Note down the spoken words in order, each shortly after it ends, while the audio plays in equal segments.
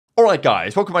Alright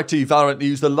guys, welcome back to Valorant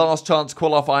News. The last chance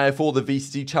qualifier for the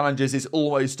VCT Challenges is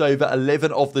almost over.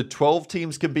 11 of the 12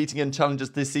 teams competing in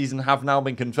Challenges this season have now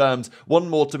been confirmed. One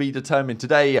more to be determined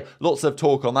today. Lots of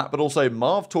talk on that, but also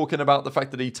Marv talking about the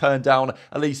fact that he turned down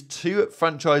at least 2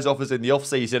 franchise offers in the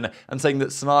off-season and saying that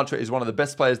Sinatraa is one of the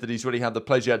best players that he's really had the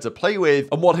pleasure to play with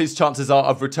and what his chances are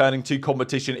of returning to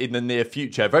competition in the near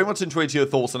future. Very much enjoyed your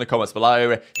thoughts in the comments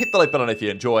below. Hit the like button if you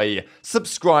enjoy.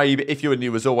 Subscribe if you are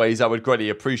new as always. I would greatly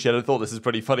appreciate it. I thought this is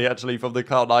pretty funny actually from the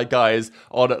Cloud9 guys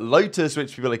on Lotus,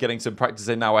 which people are getting some practice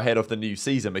in now ahead of the new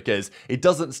season because it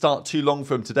doesn't start too long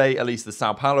from today, at least the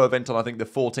Sao Paulo event on I think the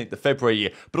 14th of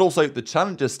February, but also the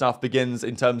Challengers stuff begins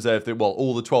in terms of,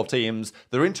 all the 12 teams,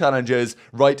 they're in Challengers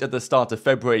right at the start of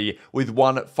February with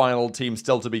one final team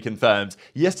still to be confirmed.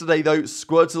 Yesterday though,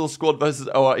 Squirtle Squad versus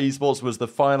OR Esports was the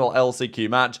final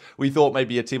LCQ match. We thought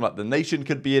maybe a team like the Nation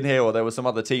could be in here or there were some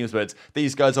other teams, but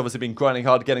these guys obviously been grinding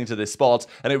hard getting to this spot,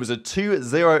 and it was a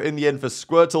 2-0 in the end for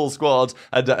Squirtle Squad,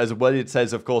 and as Wedded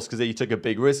says, of course, because he took a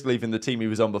big risk leaving the team he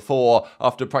was on before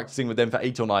after practicing with them for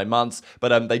 8 or 9 months,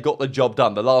 but they got the job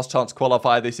done. The last chance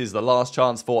qualifier, this is the last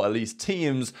chance for at least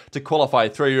teams to qualify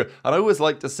through, and I always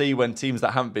like to see when teams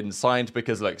that haven't been signed,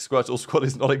 because like Squirtle Squad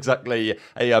is not exactly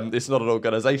a, it's not an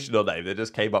organizational name, they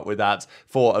just came up with that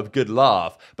for a good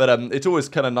laugh, but it's always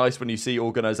kind of nice when you see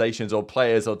organizations or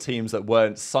players or teams that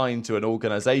weren't signed to an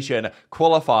organization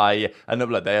qualify, and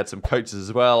look, they had some coaches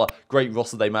as well. Great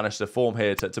roster they managed to form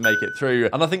here to make it through,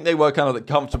 and I think they were kind of the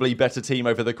comfortably better team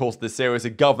over the course of this series. A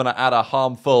Governor, Adder,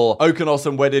 Harmful, Okonos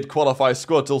and Wedded qualify,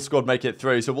 Squirtle Squad make it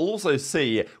through, so we'll also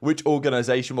see which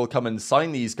organization will come and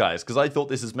sign these guys, because I thought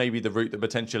this is maybe the route that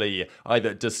potentially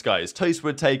either Disguised Toast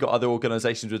would take or other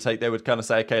organizations would take. They would kind of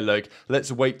say, okay, look,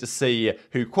 let's wait to see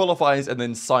who qualifies and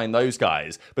then sign those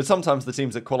guys, but sometimes the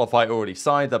teams that qualify already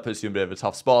signed. That puts you in a bit of a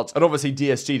tough spot, and obviously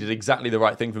DSG did exactly the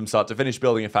right thing from start to finish,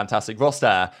 building a fantastic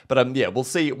roster, but yeah, we'll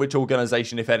see which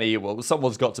organization, if any, well,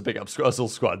 someone's got to pick up Squirtle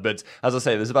Squad, but as I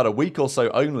say, there's about a week or so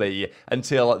only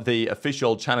until the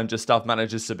official Challenger stuff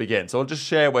manages to begin, so I'll just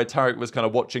share where Tarek was kind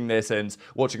of watching this and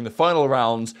watching the final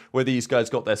rounds where these guys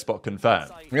got their spot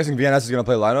confirmed. I'm guessing VNS is going to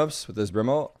play lineups with this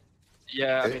Brimalt.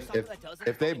 Yeah,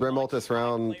 if they Brimalt this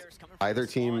round, either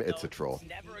team, it's a troll.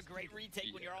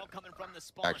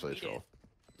 Actually, a troll.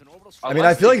 I mean,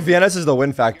 I feel like VNS is the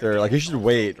win factor. Like, he should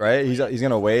wait, right? He's going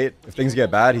to wait. If things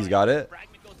get bad, he's got it.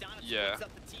 Yeah.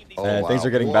 And things are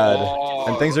getting bad.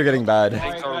 And things are getting bad.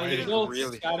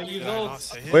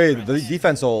 Wait, the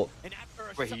defense ult.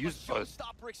 Wait, he used Buzz.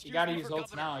 You gotta use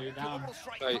ults now, you're down.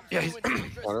 Yeah, he's...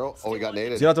 Oh, we got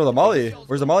naded. He's not with the Molly.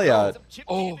 Where's the Molly at?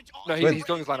 Oh, no, he's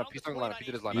doing his lineup. He's doing lineup. He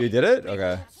did his lineup. You did it?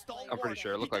 Okay. I'm pretty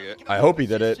sure. It looked like it. I hope he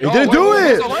did it. He didn't do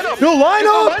it! No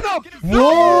lineup!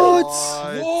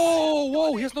 What?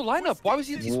 Whoa, he has no lineup. Why was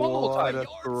he in T1 the whole time? What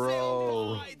a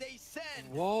throw.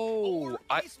 Whoa.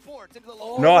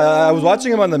 No, I was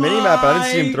watching him on the minimap, but I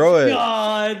didn't see him throw it.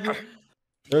 God.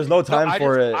 There's no time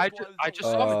for it. I just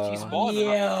saw him in T-spawn.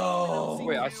 Yo.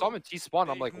 Wait, I saw him in T-spawn.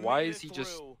 I'm like, why is he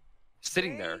just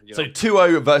sitting there? You know? So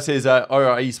 2-0 versus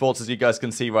OR Esports, as you guys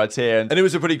can see right here. And it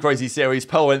was a pretty crazy series.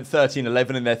 Pearl went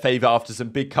 13-11 in their favor after some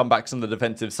big comebacks on the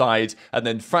defensive side. And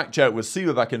then Fracture was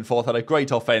super back and forth, had a great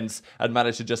offense, and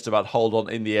managed to just about hold on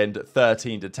in the end,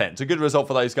 13-10. So good result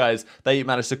for those guys. They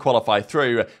managed to qualify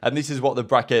through. And this is what the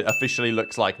bracket officially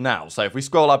looks like now. So if we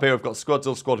scroll up here, we've got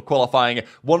Squirtle Squad qualifying.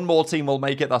 One more team will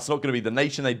make it. That's not going to be the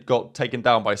Nation. They got taken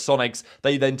down by Sonics.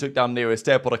 They then took down Nearest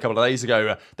Airport a couple of days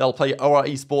ago. They'll play OR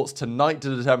Esports tonight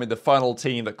to determine the final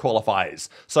team that qualifies.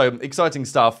 So exciting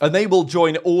stuff, and they will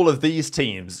join all of these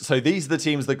teams. So these are the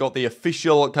teams that got the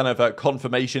official kind of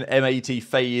confirmation. M80,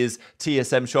 FaZe,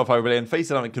 TSM, Shopify, Brilliant. FaZe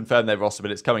haven't confirmed their roster,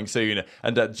 but it's coming soon.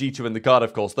 And G2 and the Guard,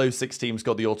 of course, those 6 teams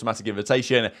got the automatic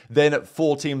invitation. Then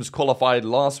 4 teams qualified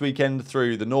last weekend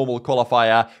through the normal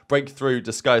qualifier. Breakthrough,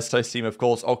 Disguised Toast team, of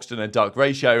course, Oxygen and Dark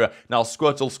Ratio. Now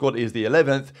Squirtle Squad is the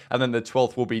 11th, and then the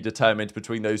 12th will be determined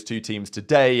between those 2 teams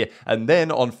today. And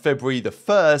then on February the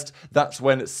 1st, that's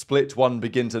when Split 1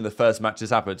 begins and the first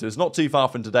matches happen. So it's not too far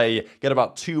from today. Get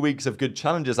about 2 weeks of good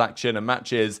challenges action and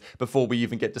matches before we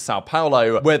even get to Sao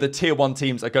Paulo, where the tier 1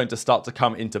 teams are going to start to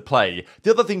come into play. The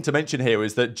other thing to mention here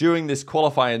is that during this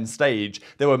qualifying stage,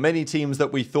 there were many teams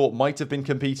that we thought might have been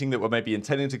competing, that were maybe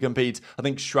intending to compete. I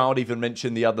think Shroud even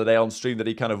mentioned the other day on stream that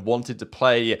he kind of wanted to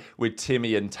play with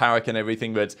Timmy and Tarek and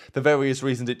everything, but for various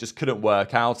reasons it just couldn't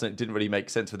work out, and it didn't really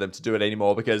make sense for them to do it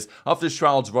anymore, because after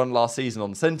Shroud's run won last season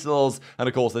on Sentinels, and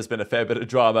of course there's been a fair bit of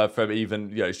drama from even,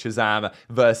 you know, ShahZaM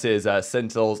versus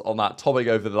Sentinels on that topic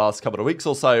over the last couple of weeks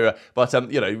or so. But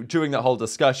you know, during that whole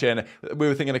discussion, we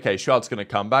were thinking, okay, Shroud's going to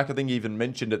come back. I think he even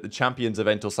mentioned at the Champions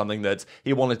event or something that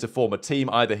he wanted to form a team,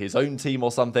 either his own team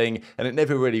or something, and it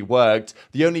never really worked.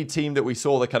 The only team that we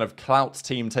saw the kind of clout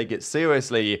team take it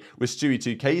seriously was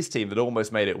Stewie2K's team that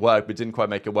almost made it work, but didn't quite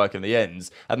make it work in the end.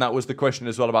 And that was the question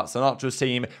as well about Sinatra's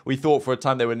team. We thought for a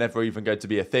time they were never even going to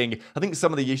be a thing. I think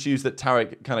some of the issues that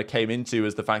Tarek kind of came into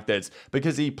is the fact that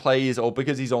because he plays, or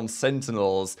because he's on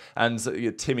Sentinels and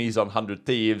Timmy's on 100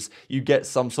 Thieves, you get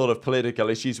some sort of political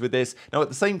issues with this. Now, at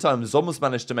the same time, Zom's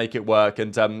managed to make it work,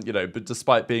 and you know, but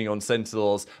despite being on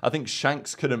Sentinels, I think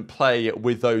Shanks couldn't play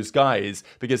with those guys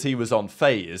because he was on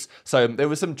FaZe. So there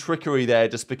was some trickery there,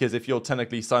 just because if you're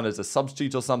technically signed as a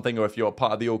substitute or something, or if you're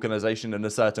part of the organization in a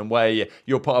certain way,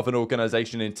 you're part of an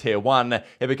organization in tier 1,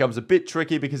 it becomes a bit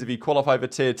tricky, because if you qualify for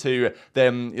tier 2,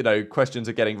 then, you know, questions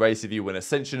are getting raised if you win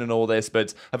Ascension and all this.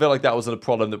 But I feel like that wasn't a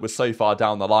problem that was so far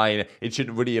down the line, it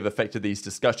shouldn't really have affected these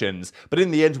discussions. But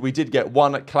in the end, we did get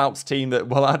one Clouts team that,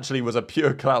 well, actually was a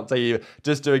pure Clout team,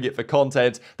 just doing it for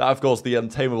content. That, of course, the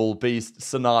untamable beast,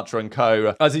 Sinatraa and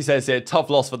co. As he says here, tough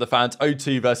loss for the fans.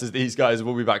 O2 versus these guys,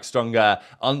 will be back stronger.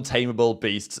 Untamable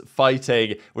beasts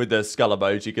fighting with the skull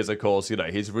emoji, because, of course, you know,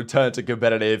 his return to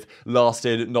competitive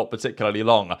lasted not particularly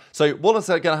long. So what is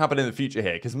going to happen in the future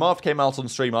here? Because Marv came out on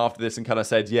stream after this and kind of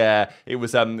said, yeah, it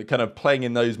was kind of playing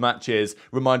in those matches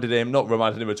reminded him, not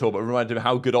reminded him at all, but reminded him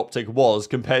how good OpTic was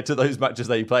compared to those matches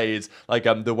they played. Like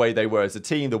the way they were as a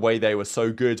team, the way they were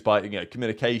so good by, you know,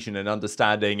 communication and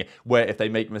understanding where if they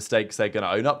make mistakes, they're going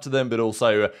to own up to them, but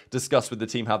also discuss with the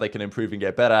team how they can improve and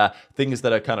get better. Things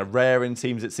that are kind of rare in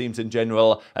teams, it seems, in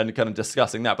general, and kind of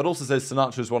discussing that. But also says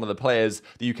Sinatraa is one of the players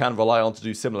that you can rely on to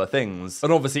do similar things.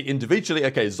 And obviously, individually,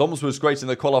 okay, Zoms was great in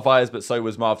the qualifiers, but so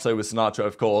was Marv, so was Sinatraa,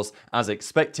 of course, as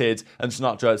expected. And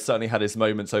Sinatraa certainly had his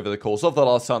moments over the course of the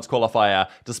last chance qualifier,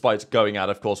 despite going out,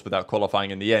 of course, without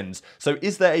qualifying in the end. So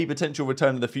is there a potential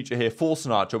return in the future here for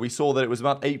Sinatraa? We saw that it was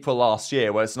about April last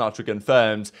year where Sinatraa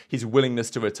confirmed his willingness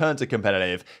to return to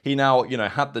competitive. He now, you know,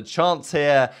 had the chance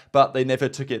here, but they never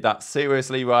took it that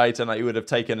seriously, right? And it would have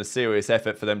taken a serious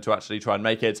effort for them to actually try and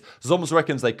make it. Zoms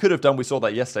reckons they could have done. We saw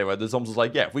that yesterday, where the Zoms was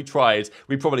like, yeah, if we tried,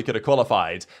 we probably could have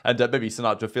qualified. And maybe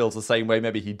Sinatraa feels the same way,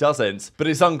 maybe he doesn't. But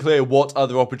it's unclear what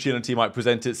other opportunity might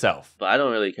present itself. But I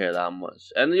don't really care that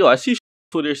much. And yo, I see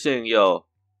Twitter saying, yo,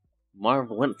 Marv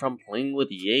went from playing with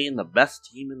Ye and the best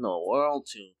team in the world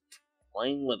to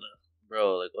playing with a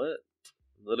bro. Like, what?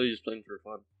 Literally just playing for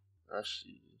fun.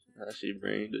 Actually,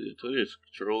 brain. Twitter is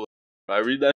troll. I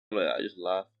read that, I just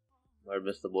laugh. Marv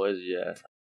missed the boys, yeah.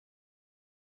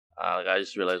 Like, I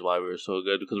just realized why we were so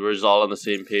good, because we're just all on the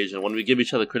same page, and when we give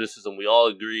each other criticism, we all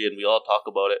agree and we all talk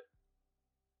about it.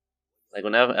 Like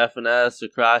when FNS or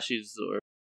Crashies or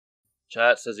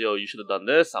chat says, yo, you should have done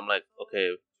this, I'm like,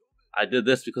 okay, I did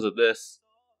this because of this.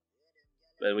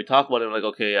 And we talk about it, I'm like,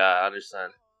 okay, yeah, I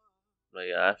understand. I'm like,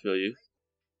 yeah, I feel you.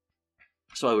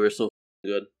 That's why we were so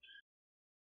good.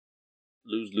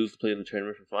 Lose to play in the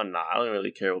tournament for fun. Nah, I don't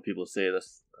really care what people say.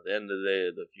 That's at the end of the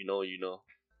day, if you know, you know.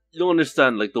 You don't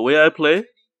understand, like, the way I play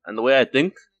and the way I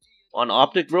think on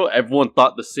OpTic, bro, everyone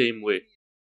thought the same way.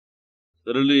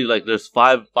 Literally, like, there's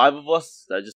five of us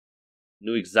that just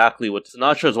knew exactly what.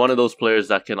 Sinatraa is one of those players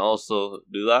that can also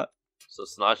do that. So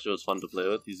Sinatraa was fun to play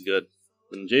with. He's good.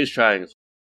 And Jay's trying.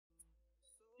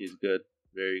 He's good.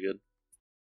 Very good.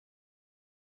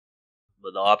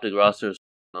 But the OpTic roster is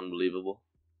unbelievable.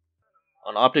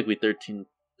 On OpTic, we 13-3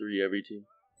 every team.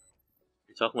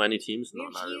 You talking about any teams? No,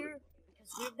 not really.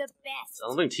 I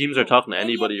don't think teams are talking to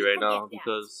anybody right now,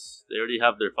 because they already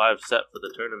have their 5 set for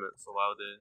the tournament. So why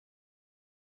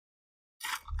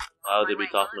would they be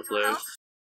talking to players?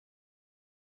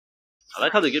 I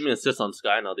like how they give me assists on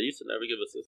Sky now. They used to never give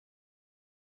assists.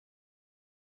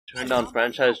 Turn down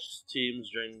franchise teams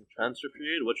during transfer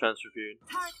period? What transfer period?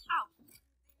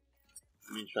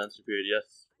 I mean transfer period,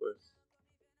 yes, of course.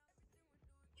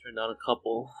 Turn down a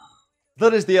couple.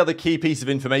 That is the other key piece of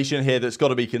information here that's got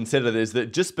to be considered, is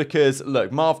that just because,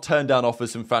 look, Marv turned down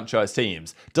offers from franchise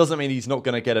teams doesn't mean he's not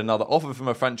going to get another offer from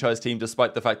a franchise team,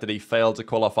 despite the fact that he failed to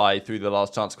qualify through the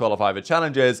last chance qualifier for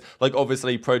challenges. Like,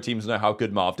 obviously, pro teams know how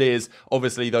good Marv is.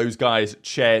 Obviously, those guys,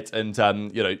 Chet and,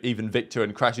 you know, even Victor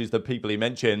and Crashes, the people he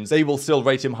mentions, they will still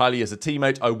rate him highly as a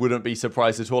teammate. I wouldn't be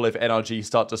surprised at all if NRG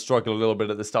start to struggle a little bit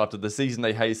at the start of the season.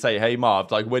 They say, hey,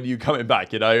 Marv, like, when are you coming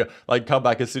back, you know? Like, come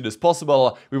back as soon as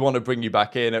possible. We want to bring bring you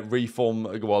back in,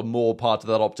 reform, well, more part of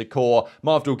that OpTic core.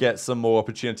 Marved will get some more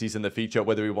opportunities in the future,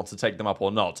 whether he wants to take them up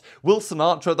or not. Will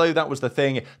Sinatraa, though? That was the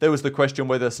thing. There was the question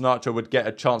whether Sinatraa would get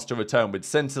a chance to return with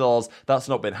Sentinels. That's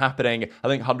not been happening. I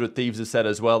think 100 Thieves has said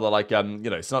as well that, like,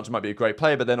 Sinatraa might be a great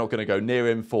player, but they're not going to go near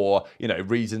him for,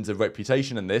 reasons of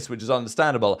reputation in this, which is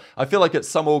understandable. I feel like at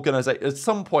some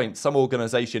point, some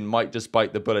organization might just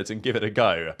bite the bullet and give it a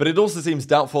go. But it also seems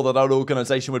doubtful that our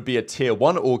organization would be a tier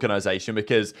 1 organization,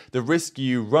 because the risk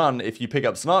you run if you pick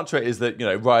up Sinatraa is that,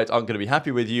 Riot aren't going to be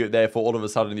happy with you, therefore all of a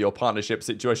sudden your partnership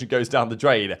situation goes down the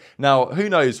drain. Now, who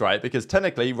knows, right? Because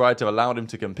technically Riot have allowed him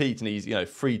to compete, and he's,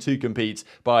 free to compete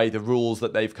by the rules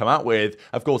that they've come out with.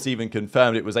 Of course, even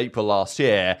confirmed it was April last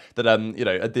year that,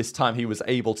 at this time he was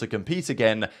able to compete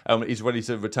again. He's ready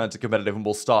to return to competitive and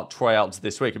will start tryouts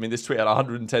this week. I mean, this tweet had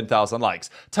 110,000 likes.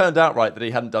 Turned out, right, that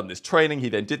he hadn't done this training. He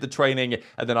then did the training,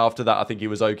 and then after that, I think he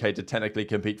was okay to technically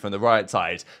compete from the Riot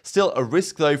side. Still a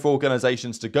risk, though, for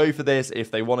organizations to go for this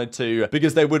if they wanted to,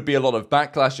 because there would be a lot of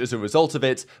backlash as a result of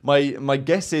it. My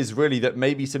guess is really that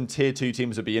maybe some tier 2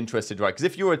 teams would be interested, right? Because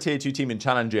if you're a tier 2 team in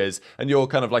challenges and you're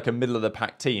kind of like a middle of the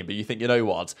pack team, but you think, you know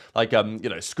what, like,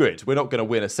 screw it, we're not going to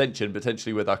win Ascension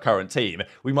potentially with our current team.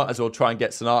 We might as well try and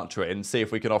get Sinatraa in, see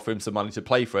if we can offer him some money to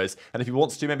play for us. And if he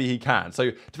wants to, maybe he can.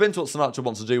 So depends what Sinatraa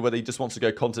wants to do, whether he just wants to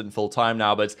go content full time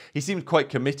now. But he seemed quite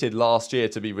committed last year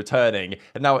to be returning,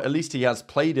 and now at least he has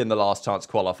played in the last chance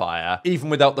qualifier, even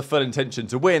without the full intention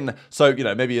to win. So,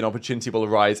 maybe an opportunity will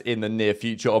arise in the near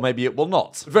future, or maybe it will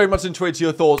not. Very much enjoyed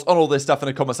your thoughts on all this stuff in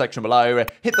the comment section below.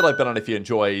 Hit the like button if you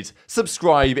enjoyed.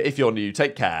 Subscribe if you're new.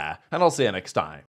 Take care, and I'll see you next time.